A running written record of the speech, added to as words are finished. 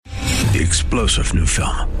The explosive new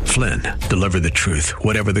film, Flynn, deliver the truth,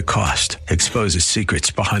 whatever the cost. Exposes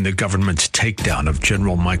secrets behind the government's takedown of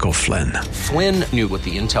General Michael Flynn. Flynn knew what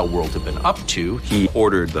the intel world had been up to. He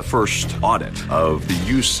ordered the first audit of the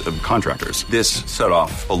use of contractors. This set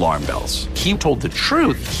off alarm bells. He told the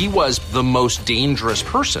truth. He was the most dangerous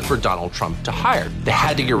person for Donald Trump to hire. They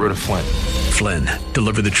had to get rid of Flynn. Flynn,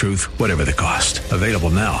 deliver the truth, whatever the cost. Available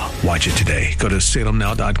now. Watch it today. Go to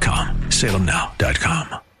salemnow.com.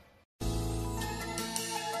 salemnow.com.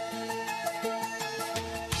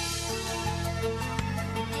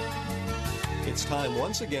 It's time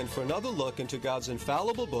once again for another look into God's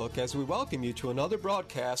infallible book as we welcome you to another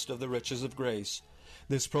broadcast of The Riches of Grace.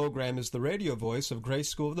 This program is the radio voice of Grace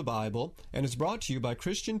School of the Bible and is brought to you by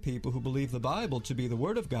Christian people who believe the Bible to be the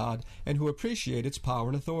Word of God and who appreciate its power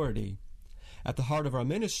and authority. At the heart of our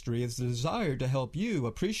ministry is the desire to help you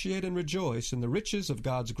appreciate and rejoice in the riches of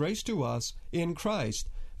God's grace to us in Christ.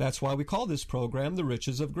 That's why we call this program The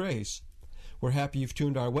Riches of Grace. We're happy you've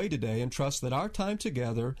tuned our way today and trust that our time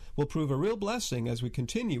together will prove a real blessing as we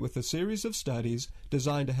continue with the series of studies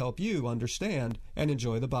designed to help you understand and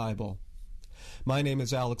enjoy the Bible. My name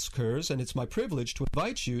is Alex Kurz, and it's my privilege to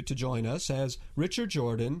invite you to join us as Richard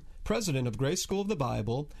Jordan, president of Grace School of the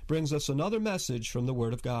Bible, brings us another message from the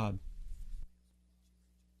Word of God.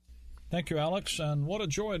 Thank you, Alex, and what a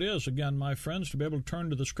joy it is, again, my friends, to be able to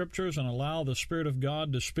turn to the Scriptures and allow the Spirit of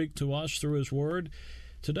God to speak to us through His Word.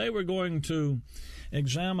 Today we're going to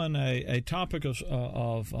examine a topic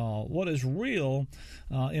of what is real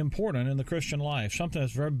important in the Christian life, something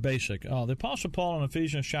that's very basic. The Apostle Paul in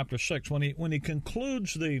Ephesians chapter 6, when he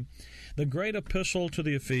concludes the great epistle to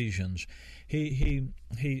the Ephesians,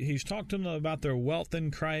 he's talked to them about their wealth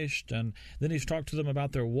in Christ, and then he's talked to them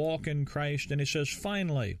about their walk in Christ, and he says,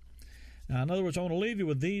 finally, in other words, I want to leave you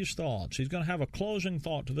with these thoughts. He's going to have a closing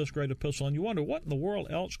thought to this great epistle, and you wonder, what in the world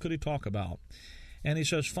else could he talk about? And he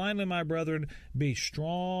says, finally, my brethren, be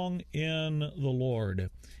strong in the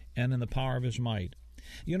Lord and in the power of His might.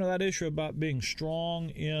 You know, that issue about being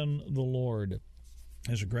strong in the Lord.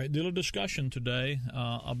 There's a great deal of discussion today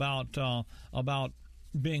about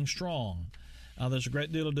being strong. There's a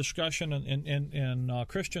great deal of discussion in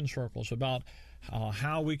Christian circles about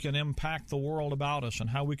how we can impact the world about us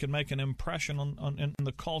and how we can make an impression in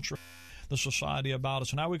the culture, the society about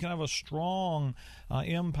us, and how we can have a strong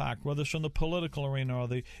impact, whether it's in the political arena or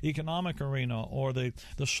the economic arena or the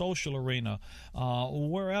social arena,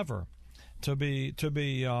 wherever, to be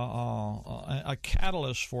a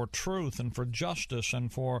catalyst for truth and for justice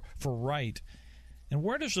and for right. And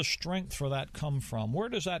where does the strength for that come from? Where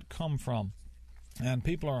does that come from? And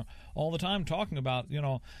people are all the time talking about,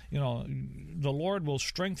 the Lord will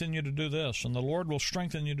strengthen you to do this, and the Lord will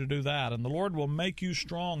strengthen you to do that, and the Lord will make you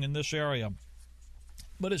strong in this area.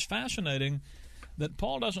 But it's fascinating that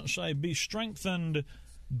Paul doesn't say, be strengthened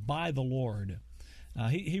by the Lord.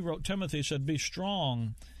 He wrote Timothy, he said, be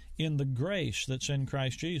strong in the grace that's in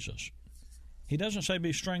Christ Jesus. He doesn't say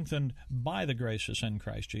be strengthened by the grace that's in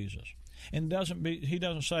Christ Jesus. And he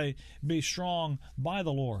doesn't say be strong by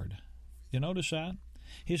the Lord. You notice that?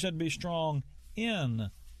 He said, be strong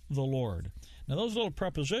in the Lord. Now, those little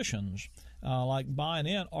prepositions, like by and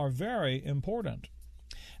in, are very important.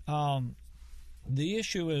 The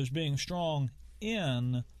issue is being strong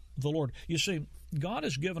in the Lord. You see, God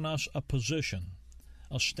has given us a position,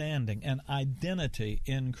 a standing, an identity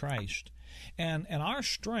in Christ. And our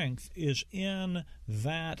strength is in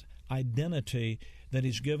that identity that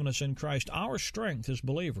He's given us in Christ. Our strength as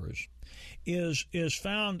believers is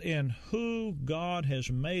found in who God has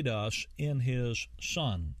made us in His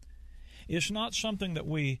Son. It's not something that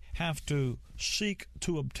we have to seek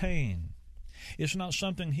to obtain. It's not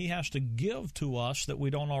something He has to give to us that we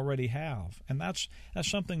don't already have. And that's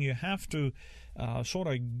something you have to sort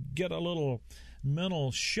of get a little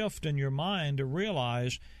mental shift in your mind to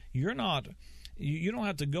realize you don't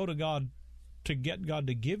have to go to God to get God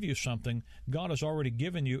to give you something. God has already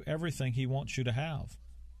given you everything He wants you to have.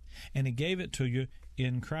 And He gave it to you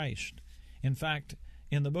in Christ. In fact,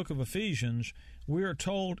 in the book of Ephesians, we are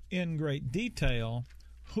told in great detail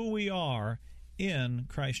who we are in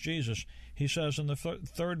Christ Jesus. He says in the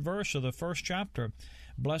third verse of the first chapter,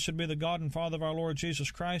 blessed be the God and Father of our Lord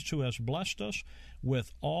Jesus Christ, who has blessed us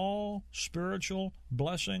with all spiritual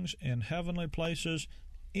blessings in heavenly places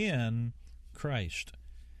in Christ.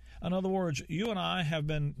 In other words, you and I have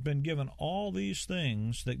been given all these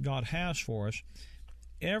things that God has for us.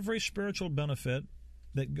 Every spiritual benefit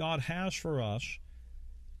that God has for us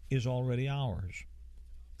is already ours.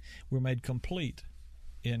 We're made complete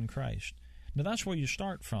in Christ. Now, that's where you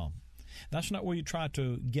start from. That's not where you try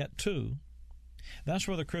to get to. That's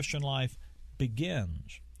where the Christian life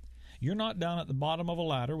begins. You're not down at the bottom of a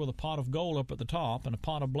ladder with a pot of gold up at the top and a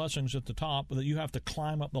pot of blessings at the top that you have to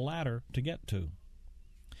climb up the ladder to get to.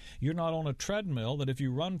 You're not on a treadmill that if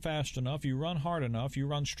you run fast enough, you run hard enough, you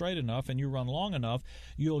run straight enough, and you run long enough,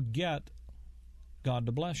 you'll get God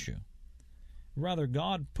to bless you. Rather,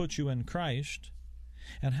 God put you in Christ,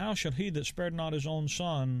 and how shall he that spared not his own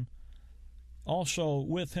Son also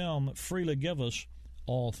with him freely give us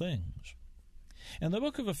all things? And the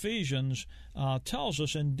book of Ephesians tells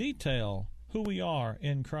us in detail who we are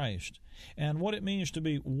in Christ and what it means to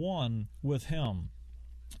be one with him,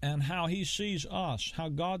 and how he sees us, how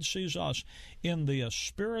God sees us in the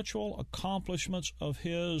spiritual accomplishments of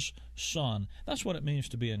his Son. That's what it means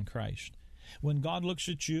to be in Christ. When God looks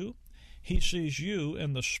at you, he sees you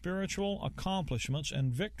in the spiritual accomplishments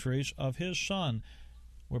and victories of his Son.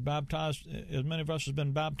 We're baptized, as many of us have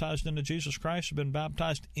been baptized into Jesus Christ, have been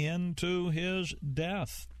baptized into his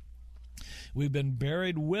death. We've been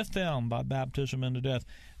buried with him by baptism into death,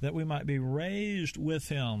 that we might be raised with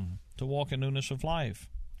him to walk in newness of life.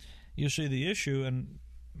 You see, the issue, and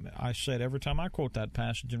I said every time I quote that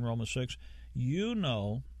passage in Romans 6, you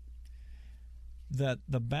know that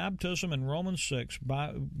the baptism in Romans 6,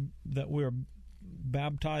 that we're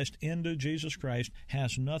baptized into Jesus Christ,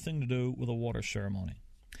 has nothing to do with a water ceremony.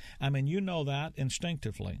 I mean, you know that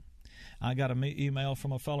instinctively. I got an email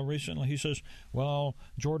from a fellow recently. He says, well,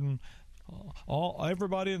 Jordan,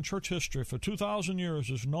 everybody in church history for 2,000 years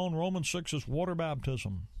has known Romans 6 as water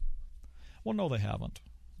baptism. Well, no, they haven't.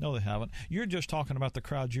 No, they haven't. You're just talking about the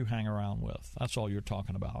crowd you hang around with. That's all you're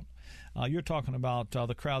talking about. You're talking about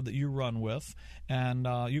the crowd that you run with, and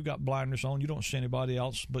you got blinders on. You don't see anybody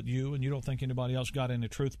else but you, and you don't think anybody else got any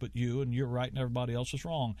truth but you, and you're right and everybody else is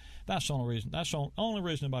wrong. That's the only reason. That's the only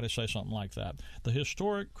reason anybody say something like that. The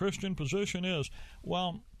historic Christian position is,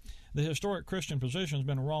 well, the historic Christian position has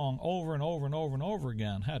been wrong over and over and over and over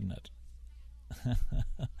again, hadn't it?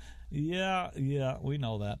 Yeah, we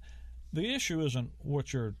know that. The issue isn't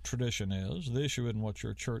what your tradition is. The issue isn't what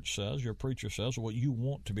your church says, your preacher says, or what you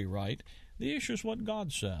want to be right. The issue is what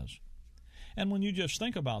God says. And when you just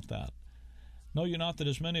think about that, know you not that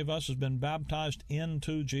as many of us as been baptized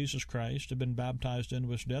into Jesus Christ, have been baptized into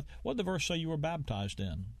his death? What did the verse say you were baptized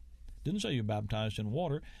in? It didn't say you were baptized in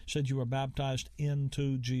water. It said you were baptized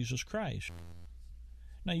into Jesus Christ.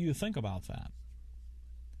 Now you think about that.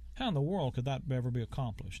 How in the world could that ever be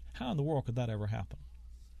accomplished? How in the world could that ever happen?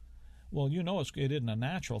 Well, you know it isn't a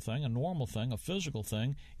natural thing, a normal thing, a physical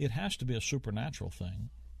thing. It has to be a supernatural thing.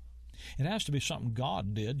 It has to be something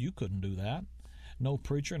God did. You couldn't do that. No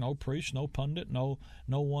preacher, no priest, no pundit, no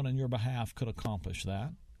one on your behalf could accomplish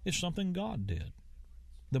that. It's something God did.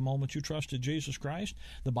 The moment you trusted Jesus Christ,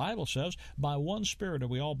 the Bible says, by one Spirit are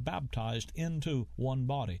we all baptized into one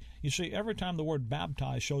body. You see, every time the word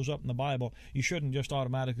baptize shows up in the Bible, you shouldn't just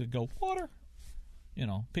automatically go, water. You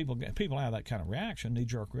know, people have that kind of reaction,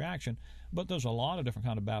 knee-jerk reaction, but there's a lot of different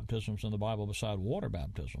kind of baptisms in the Bible beside water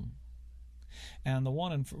baptism. And the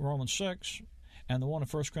one in Romans 6, and the one in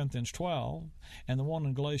 1 Corinthians 12, and the one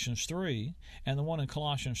in Galatians 3, and the one in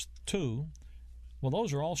Colossians 2, well,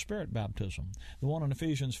 those are all Spirit baptism. The one in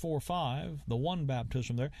Ephesians 4:5, the one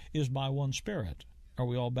baptism there, is by one Spirit. Are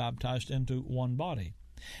we all baptized into one body?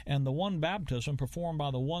 And the one baptism performed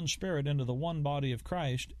by the one Spirit into the one body of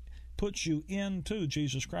Christ puts you into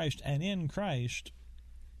Jesus Christ, and in Christ,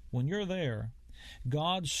 when you're there,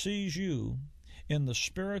 God sees you in the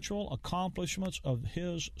spiritual accomplishments of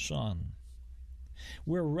his Son.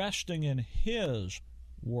 We're resting in his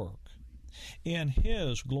work, in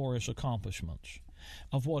his glorious accomplishments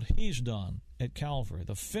of what he's done at Calvary.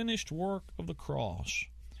 The finished work of the cross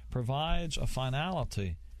provides a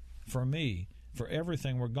finality for me, for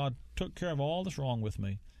everything, where God took care of all that's wrong with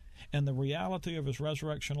me. And the reality of his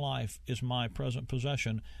resurrection life is my present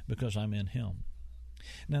possession because I'm in him.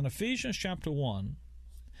 Now, in Ephesians chapter 1,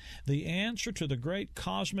 the answer to the great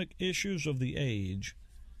cosmic issues of the age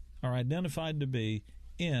are identified to be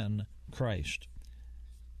in Christ.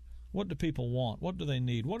 What do people want? What do they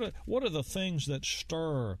need? What are the things that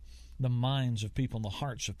stir the minds of people and the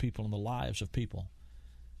hearts of people and the lives of people?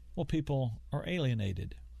 Well, people are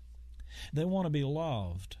alienated. They want to be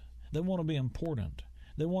loved. They want to be important.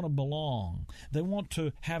 They want to belong. They want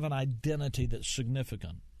to have an identity that's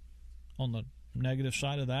significant. On the negative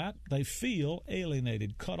side of that, they feel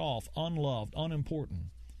alienated, cut off, unloved, unimportant,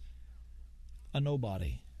 a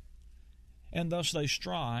nobody. And thus they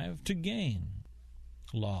strive to gain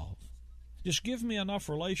love. Just give me enough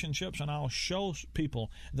relationships and I'll show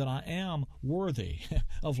people that I am worthy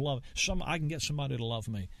of love. I can get somebody to love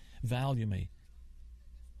me, value me.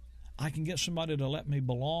 I can get somebody to let me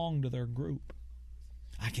belong to their group.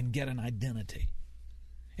 I can get an identity.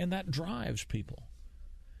 And that drives people.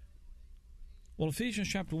 Well, Ephesians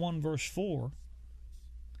chapter 1, verse 4,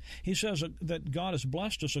 he says that God has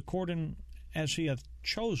blessed us according as he hath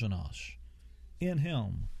chosen us in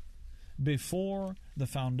him before the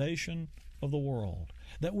foundation of the world,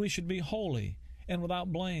 that we should be holy and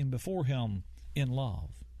without blame before him in love.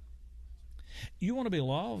 You want to be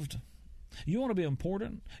loved? You want to be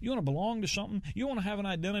important? You want to belong to something? You want to have an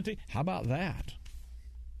identity? How about that?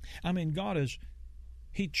 I mean,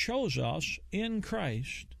 he chose us in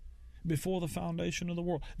Christ before the foundation of the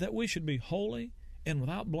world, that we should be holy and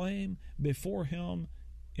without blame before him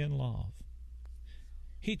in love.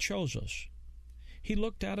 He chose us. He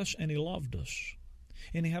looked at us and he loved us.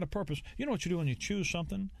 And he had a purpose. You know what you do when you choose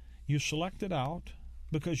something? You select it out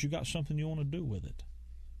because you got something you want to do with it.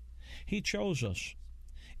 He chose us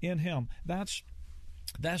in him. That's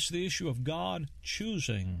the issue of God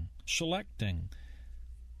choosing, selecting.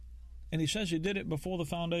 And he says he did it before the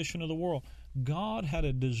foundation of the world. God had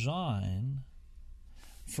a design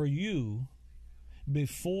for you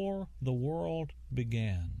before the world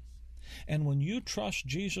began. And when you trust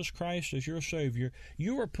Jesus Christ as your Savior,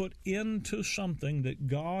 you are put into something that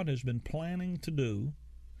God has been planning to do,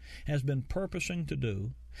 has been purposing to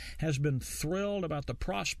do, has been thrilled about the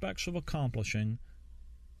prospects of accomplishing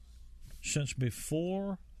since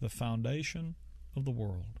before the foundation of the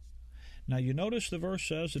world. Now you notice the verse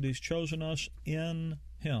says that he's chosen us in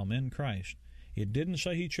him, in Christ. It didn't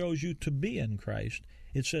say he chose you to be in Christ.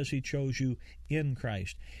 It says he chose you in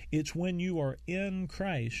Christ. It's when you are in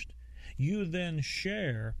Christ, you then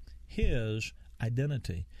share his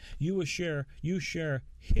identity. You share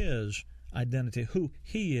his identity, who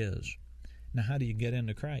he is. Now, how do you get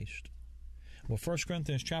into Christ? Well, 1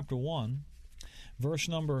 Corinthians chapter 1, verse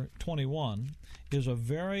number 21 is a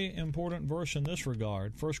very important verse in this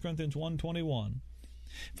regard. 1 Corinthians 1:21.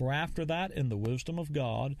 For after that, in the wisdom of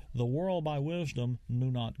God, the world by wisdom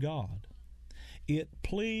knew not God. It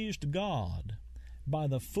pleased God by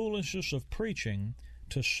the foolishness of preaching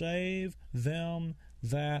to save them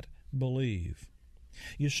that believe.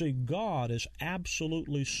 You see, God is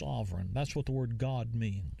absolutely sovereign. That's what the word God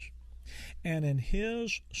means. And in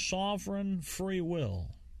his sovereign free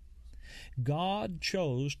will, God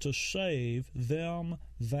chose to save them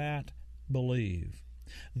that believe.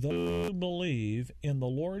 Those who believe in the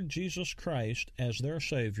Lord Jesus Christ as their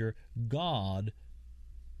Savior, God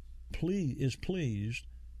is pleased.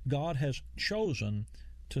 God has chosen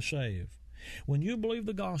to save. When you believe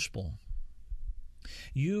the gospel,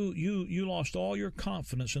 you lost all your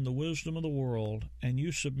confidence in the wisdom of the world, and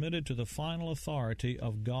you submitted to the final authority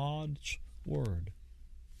of God's Word.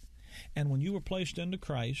 And when you were placed into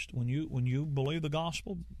Christ, when you believed the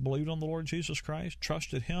gospel, believed on the Lord Jesus Christ,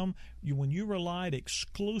 trusted him, when you relied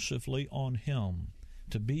exclusively on him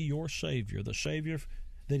to be your Savior, the Savior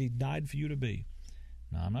that he died for you to be.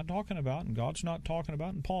 Now, I'm not talking about, and God's not talking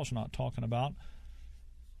about, and Paul's not talking about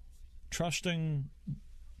trusting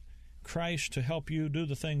Christ to help you do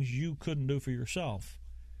the things you couldn't do for yourself.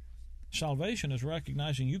 Salvation is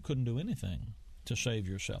recognizing you couldn't do anything to save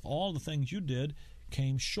yourself. All the things you did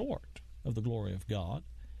came short of the glory of God.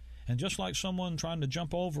 And just like someone trying to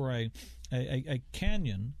jump over a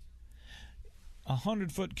canyon,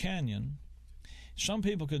 100-foot canyon, some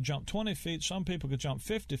people could jump 20 feet, some people could jump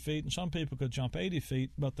 50 feet, and some people could jump 80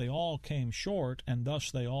 feet, but they all came short, and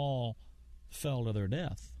thus they all fell to their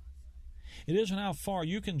death. It isn't how far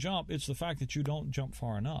you can jump, it's the fact that you don't jump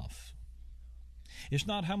far enough. It's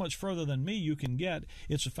not how much further than me you can get,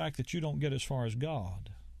 it's the fact that you don't get as far as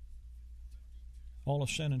God. All have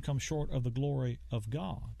sinned and come short of the glory of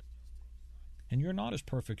God. And you're not as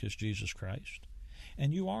perfect as Jesus Christ,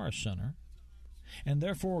 and you are a sinner. And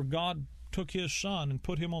therefore God took his Son and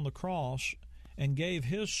put him on the cross and gave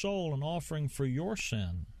his soul an offering for your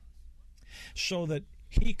sin so that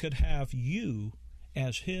he could have you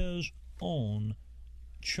as his own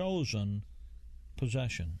chosen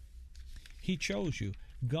possession. He chose you.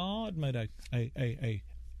 God made an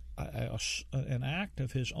act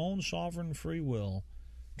of his own sovereign free will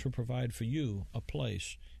to provide for you a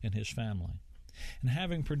place in his family. And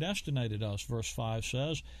having predestinated us, verse 5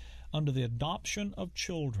 says, under the adoption of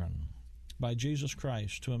children by Jesus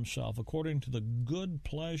Christ to himself, according to the good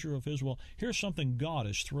pleasure of his will. Here's something God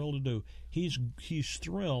is thrilled to do. He's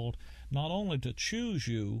thrilled not only to choose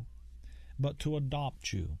you, but to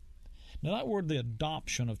adopt you. Now that word, the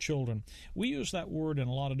adoption of children, we use that word in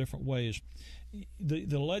a lot of different ways.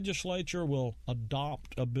 The legislature will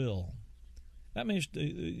adopt a bill. That means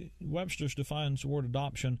Webster's defines the word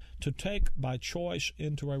adoption to take by choice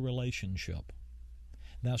into a relationship.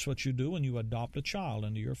 That's what you do when you adopt a child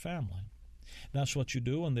into your family. That's what you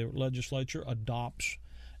do when the legislature adopts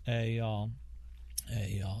a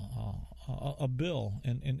bill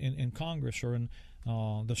in Congress or in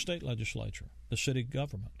the state legislature, the city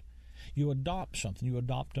government. You adopt something. You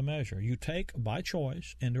adopt a measure. You take, by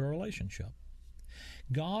choice, into a relationship.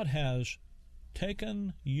 God has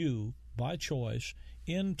taken you, by choice,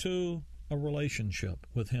 into a relationship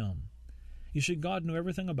with Him. You see, God knew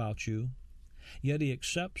everything about you, yet He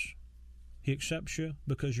accepts you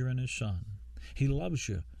because you're in His Son. He loves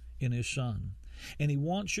you in His Son. And He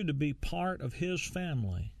wants you to be part of His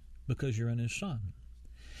family because you're in His Son.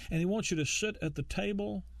 And He wants you to sit at the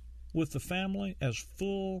table with the family as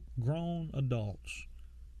full-grown adults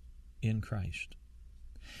in Christ.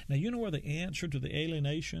 Now, you know where the answer to the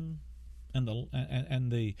alienation and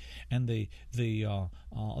the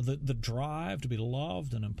drive to be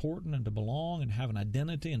loved and important and to belong and have an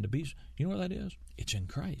identity and to be, you know where that is? It's in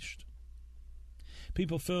Christ.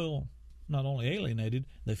 People feel not only alienated,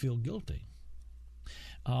 they feel guilty.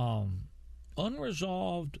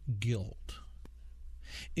 Unresolved guilt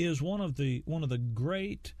is one of the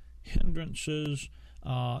great hindrances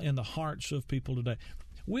in the hearts of people today.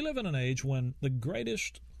 We live in an age when the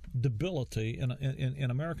greatest debility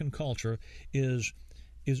in American culture is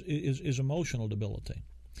emotional debility.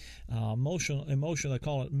 Emotional, they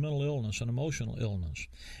call it mental illness and emotional illness,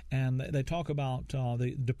 and they talk about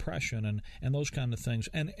the depression and those kind of things,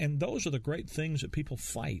 and those are the great things that people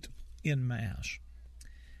fight in mass.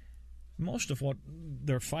 Most of what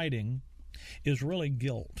they're fighting is really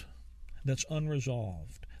guilt that's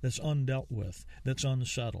unresolved, that's undealt with, that's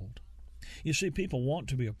unsettled. You see, people want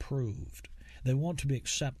to be approved. They want to be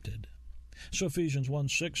accepted. So Ephesians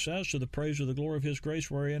 1:6 says, to the praise of the glory of His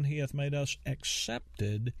grace, wherein He hath made us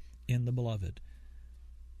accepted in the Beloved.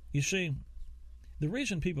 You see, the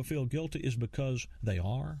reason people feel guilty is because they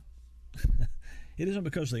are. It isn't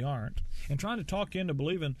because they aren't. And trying to talk you into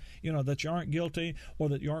believing, that you aren't guilty or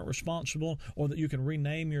that you aren't responsible or that you can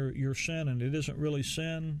rename your sin and it isn't really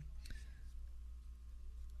sin.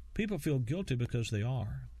 People feel guilty because they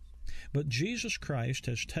are. But Jesus Christ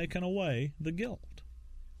has taken away the guilt.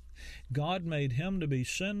 God made Him to be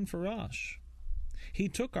sin for us. He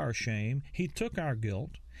took our shame, He took our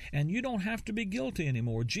guilt, and you don't have to be guilty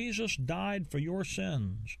anymore. Jesus died for your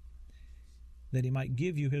sins, that He might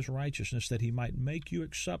give you His righteousness, that He might make you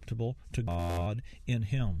acceptable to God in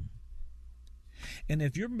Him. And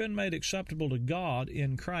if you've been made acceptable to God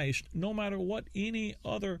in Christ, no matter what any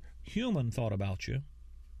other human thought about you,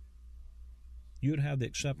 you'd have the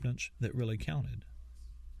acceptance that really counted.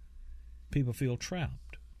 People feel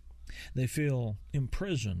trapped. They feel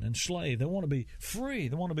imprisoned, enslaved. They want to be free.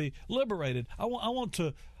 They want to be liberated. I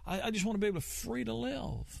just want to be able to free to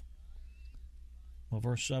live. Well,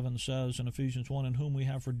 verse 7 says in Ephesians 1, in whom we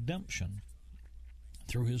have redemption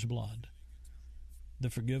through His blood, the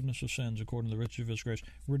forgiveness of sins according to the riches of His grace.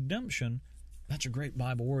 Redemption, that's a great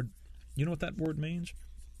Bible word. You know what that word means?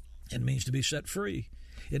 It means to be set free.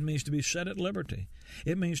 It means to be set at liberty.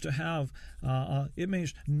 It means to have. It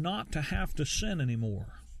means not to have to sin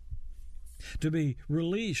anymore. To be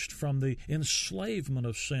released from the enslavement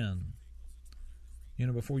of sin.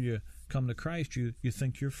 Before you come to Christ, you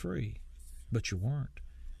think you're free, but you weren't.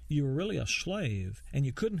 You were really a slave, and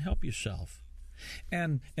you couldn't help yourself.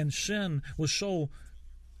 And sin was so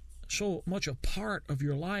much a part of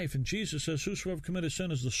your life. And Jesus says, whosoever committed sin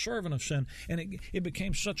is the servant of sin. And it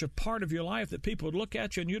became such a part of your life that people would look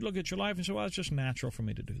at you and you'd look at your life and say, well, it's just natural for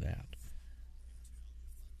me to do that.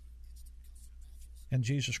 And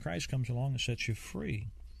Jesus Christ comes along and sets you free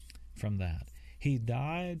from that. He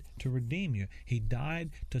died to redeem you. He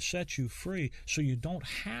died to set you free so you don't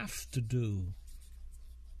have to do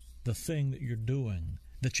the thing that you're doing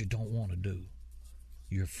that you don't want to do.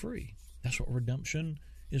 You're free. That's what redemption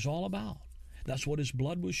is all about. That's what His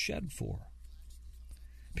blood was shed for.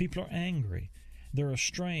 People are angry, they're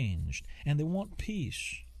estranged, and they want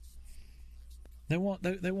peace. They want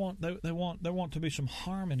to be some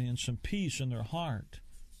harmony and some peace in their heart.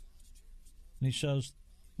 And He says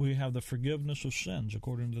we have the forgiveness of sins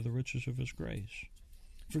according to the riches of His grace.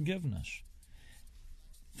 Forgiveness.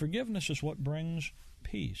 Forgiveness is what brings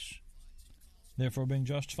peace. Therefore, being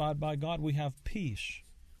justified by God, we have peace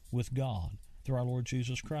with God through our Lord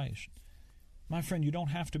Jesus Christ. My friend, you don't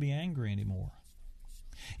have to be angry anymore.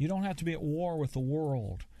 You don't have to be at war with the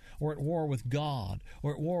world, or at war with God,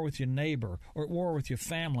 or at war with your neighbor, or at war with your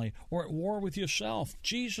family, or at war with yourself.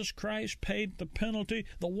 Jesus Christ paid the penalty.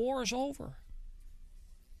 The war is over.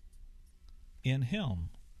 In Him,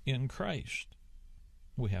 in Christ,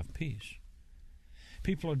 we have peace.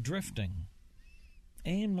 People are drifting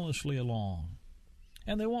aimlessly along,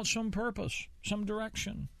 and they want some purpose, some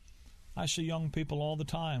direction. I see young people all the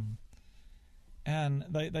time. and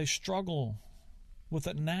they struggle with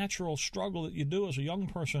that natural struggle that you do as a young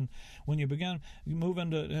person when you move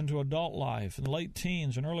into adult life in the late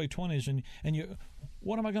teens and early 20s, and you,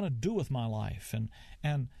 what am I going to do with my life?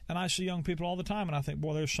 And I see young people all the time, and I think,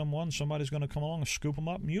 boy, there's somebody's going to come along and scoop them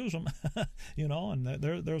up and use them, and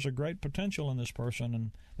there's a great potential in this person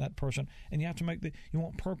and that person, and you have to you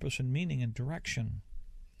want purpose and meaning and direction.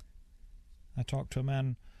 I talked to a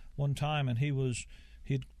man one time, and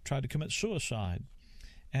he'd tried to commit suicide.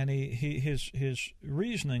 And his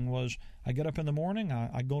reasoning was, I get up in the morning,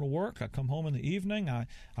 I go to work, I come home in the evening, I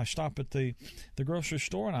stop at the grocery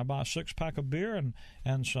store and I buy a 6-pack of beer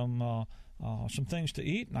and some things to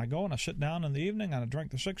eat, and I go and I sit down in the evening and I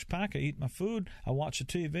drink the 6-pack, I eat my food, I watch the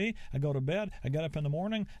TV, I go to bed, I get up in the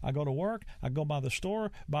morning, I go to work, I go by the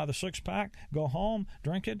store, buy the 6-pack, go home,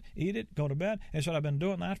 drink it, eat it, go to bed. He said, I've been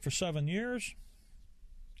doing that for 7 years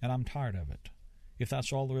and I'm tired of it. If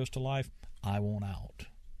that's all there is to life, I want out.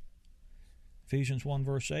 Ephesians 1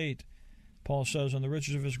 verse 8, Paul says, in the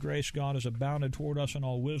riches of his grace God has abounded toward us in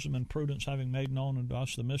all wisdom and prudence, having made known unto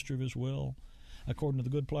us the mystery of his will, according to the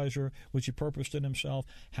good pleasure which he purposed in himself,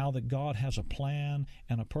 how that God has a plan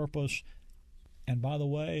and a purpose. And by the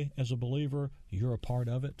way, as a believer, you're a part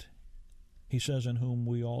of it. He says, in whom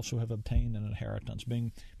we also have obtained an inheritance,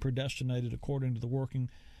 being predestinated according to the working,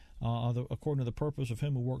 according to the purpose of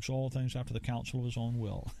him who works all things after the counsel of his own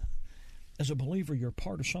will. As a believer, you're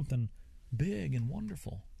part of something big and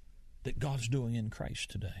wonderful that God's doing in Christ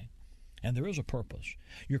today. And there is a purpose.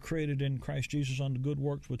 You're created in Christ Jesus unto good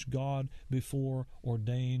works which God before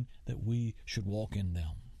ordained that we should walk in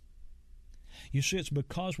them. You see, it's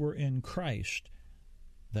because we're in Christ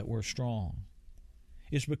that we're strong.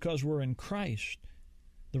 It's because we're in Christ.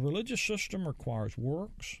 The religious system requires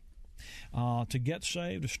works to get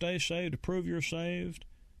saved, to stay saved, to prove you're saved.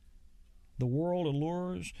 The world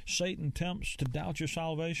allures, Satan tempts to doubt your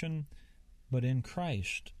salvation. But in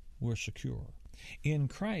Christ, we're secure. In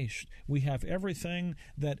Christ, we have everything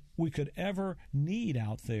that we could ever need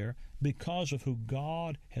out there because of who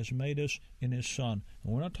God has made us in his Son.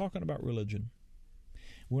 And we're not talking about religion.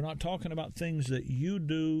 We're not talking about things that you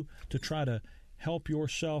do to try to help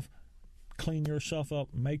yourself, clean yourself up,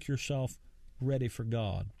 make yourself ready for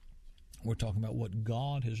God. We're talking about what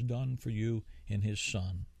God has done for you in his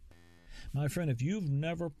Son. My friend, if you've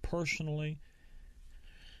never personally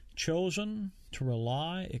chosen to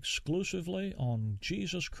rely exclusively on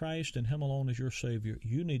Jesus Christ and him alone as your Savior,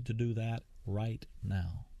 you need to do that right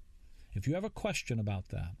now. If you have a question about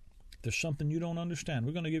that, if there's something you don't understand,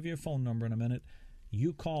 we're going to give you a phone number in a minute.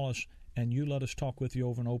 You call us and you let us talk with you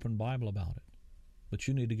over an open Bible about it. But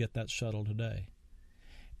you need to get that settled today.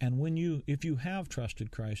 And if you have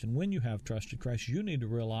trusted Christ, and when you have trusted Christ, you need to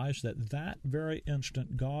realize that very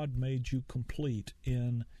instant God made you complete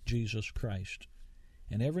in Jesus Christ.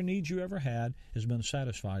 And every need you ever had has been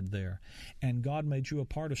satisfied there. And God made you a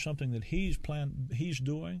part of something that He's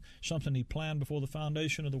doing, something He planned before the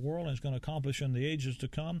foundation of the world and is going to accomplish in the ages to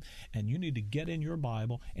come. And you need to get in your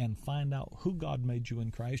Bible and find out who God made you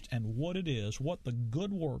in Christ and what it is, what the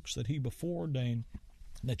good works that He before ordained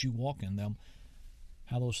that you walk in them,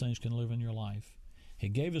 how those things can live in your life. He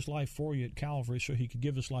gave His life for you at Calvary so He could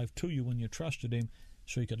give His life to you when you trusted Him,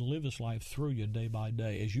 so He could live His life through you day by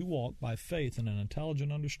day as you walk by faith in an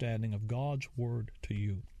intelligent understanding of God's Word to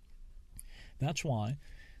you. That's why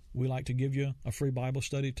we like to give you a free Bible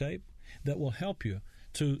study tape that will help you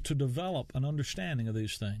to develop an understanding of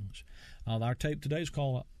these things. Our tape today is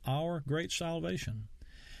called Our Great Salvation.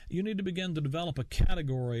 You need to begin to develop a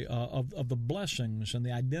category of the blessings and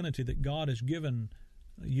the identity that God has given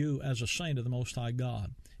you as a saint of the Most High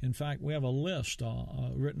God. In fact, we have a list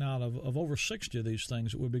written out of over 60 of these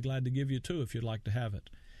things that we'd be glad to give you too if you'd like to have it.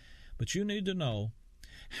 But you need to know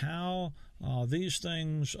how these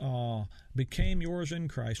things became yours in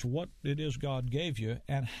Christ, what it is God gave you,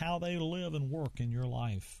 and how they live and work in your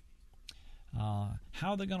life. How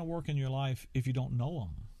are they going to work in your life if you don't know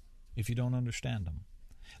them, if you don't understand them?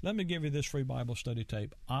 Let me give you this free Bible study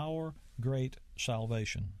tape, Our Great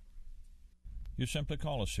Salvation. You simply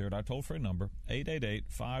call us here at our toll-free number,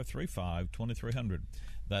 888-535-2300.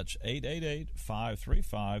 That's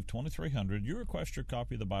 888-535-2300. You request your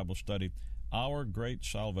copy of the Bible study, Our Great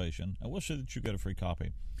Salvation, and we'll see that you get a free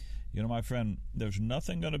copy. You know, my friend, there's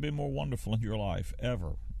nothing going to be more wonderful in your life,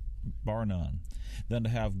 ever, bar none, than to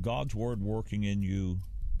have God's Word working in you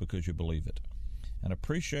because you believe it. And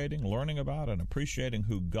appreciating, learning about, and appreciating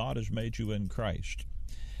who God has made you in Christ.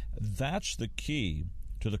 That's the key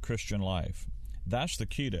to the Christian life. That's the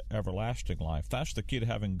key to everlasting life. That's the key to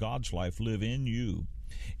having God's life live in you,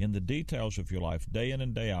 in the details of your life, day in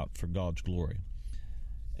and day out, for God's glory.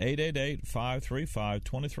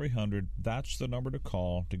 888-535-2300. That's the number to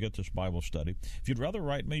call to get this Bible study. If you'd rather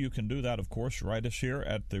write me, you can do that, of course. Write us here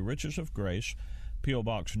at the Riches of Grace, P.O.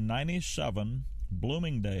 Box 97,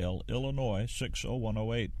 Bloomingdale, Illinois,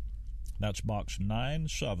 60108. That's Box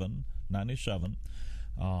 97,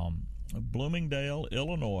 Bloomingdale,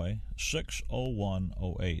 Illinois,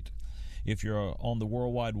 60108. If you're on the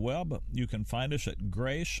World Wide Web, you can find us at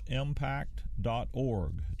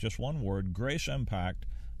graceimpact.org. Just one word,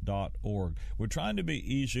 graceimpact.org. We're trying to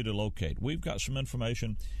be easy to locate. We've got some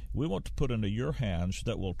information we want to put into your hands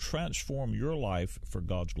that will transform your life for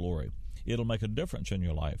God's glory. It'll make a difference in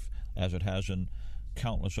your life, as it has in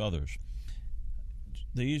countless others.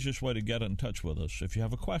 The easiest way to get in touch with us, if you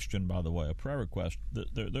have a question, by the way, a prayer request,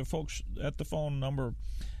 there are folks at the phone number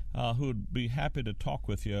who would be happy to talk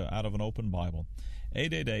with you out of an open Bible.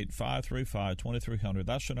 888-535-2300.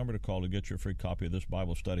 That's the number to call to get your free copy of this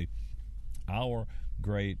Bible study, Our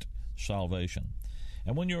Great Salvation.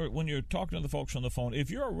 And when you're talking to the folks on the phone,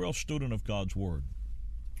 if you're a real student of God's Word,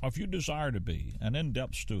 or if you desire to be an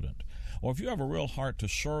in-depth student, or if you have a real heart to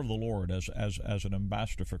serve the Lord as an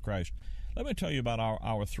ambassador for Christ, let me tell you about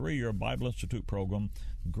our 3-year Bible Institute program,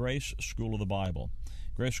 Grace School of the Bible.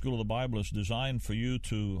 Grace School of the Bible is designed for you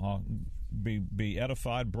to be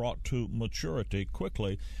edified, brought to maturity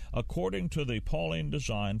quickly, according to the Pauline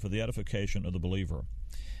design for the edification of the believer.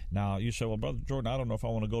 Now, you say, well, Brother Jordan, I don't know if I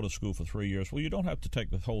want to go to school for 3 years. Well, you don't have to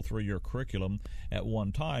take the whole 3-year curriculum at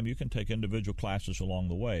one time. You can take individual classes along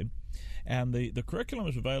the way. And the curriculum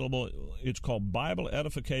is available. It's called Bible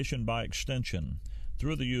Edification by Extension,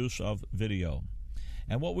 through the use of video.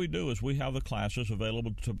 And what we do is we have the classes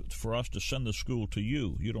available for us to send the school to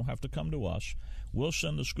you. You don't have to come to us. We'll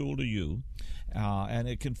send the school to you, and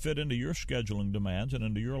it can fit into your scheduling demands and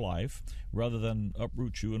into your life, rather than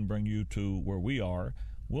uproot you and bring you to where we are.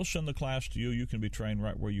 We'll send the class to you. You can be trained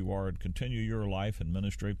right where you are and continue your life and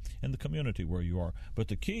ministry in the community where you are. But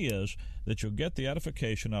the key is that you'll get the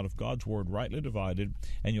edification out of God's Word rightly divided,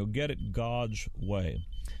 and you'll get it God's way.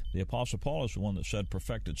 The Apostle Paul is the one that said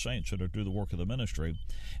perfected saints that are do the work of the ministry,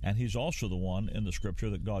 and he's also the one in the Scripture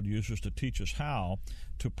that God uses to teach us how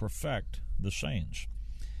to perfect the saints.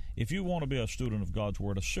 If you want to be a student of God's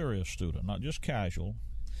Word, a serious student, not just casual,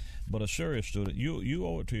 but a serious student, you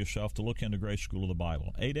owe it to yourself to look into Grace School of the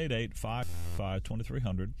Bible.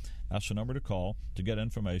 888-535-2300. That's the number to call to get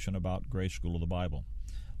information about Grace School of the Bible.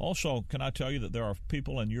 Also, can I tell you that there are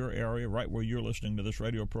people in your area, right where you're listening to this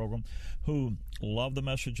radio program, who love the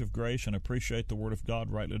message of grace and appreciate the Word of God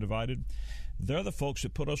rightly divided? They're the folks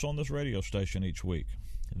that put us on this radio station each week.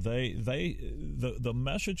 The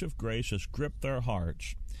message of grace has gripped their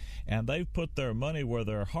hearts, and they've put their money where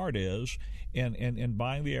their heart is in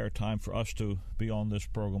buying the airtime for us to be on this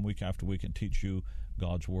program week after week and teach you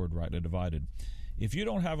God's Word rightly divided. If you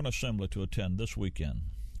don't have an assembly to attend this weekend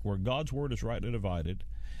where God's Word is rightly divided,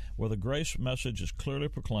 where the grace message is clearly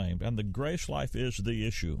proclaimed, and the grace life is the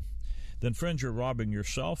issue, then, friends, you're robbing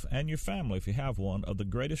yourself and your family, if you have one, of the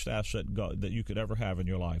greatest asset that you could ever have in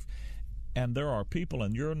your life. And there are people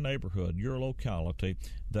in your neighborhood, your locality,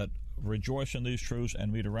 that rejoice in these truths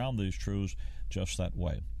and meet around these truths just that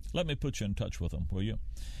way. Let me put you in touch with them, will you?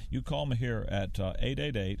 You call me here at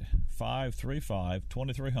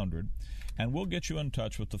 888-535-2300, and we'll get you in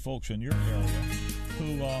touch with the folks in your area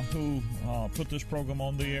who put this program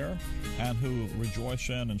on the air and who rejoice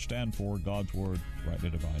in and stand for God's Word rightly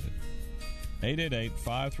divided.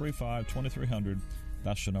 888-535-2300.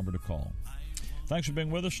 That's the number to call. Thanks for being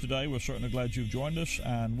with us today. We're certainly glad you've joined us,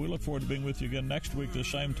 and we look forward to being with you again next week at the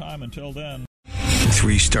same time. Until then.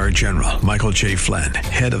 3-star General Michael J. Flynn,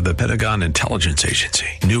 head of the Pentagon Intelligence Agency,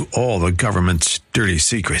 knew all the government's dirty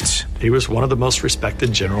secrets. He was one of the most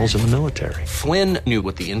respected generals in the military. Flynn knew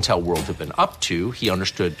what the intel world had been up to. He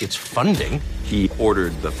understood its funding. He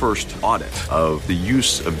ordered the first audit of the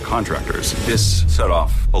use of contractors. This set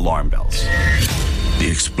off alarm bells. The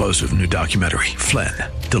explosive new documentary, Flynn,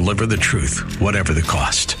 Deliver the Truth, Whatever the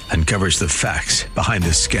Cost, uncovers the facts behind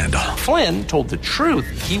this scandal. Flynn told the truth.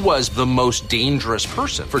 He was the most dangerous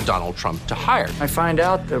person for Donald Trump to hire. I find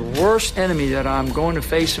out the worst enemy that I'm going to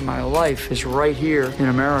face in my life is right here in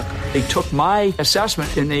America. They took my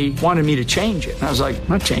assessment and they wanted me to change it. And I was like, I'm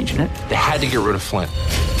not changing it. They had to get rid of Flynn.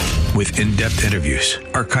 With in-depth interviews,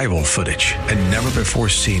 archival footage, and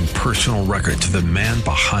never-before-seen personal records of the man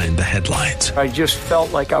behind the headlines. I just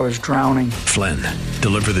felt like I was drowning. Flynn,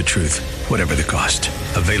 Deliver the Truth, Whatever the Cost.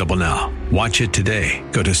 Available now. Watch it today.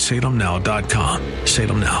 Go to salemnow.com.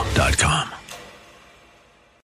 salemnow.com.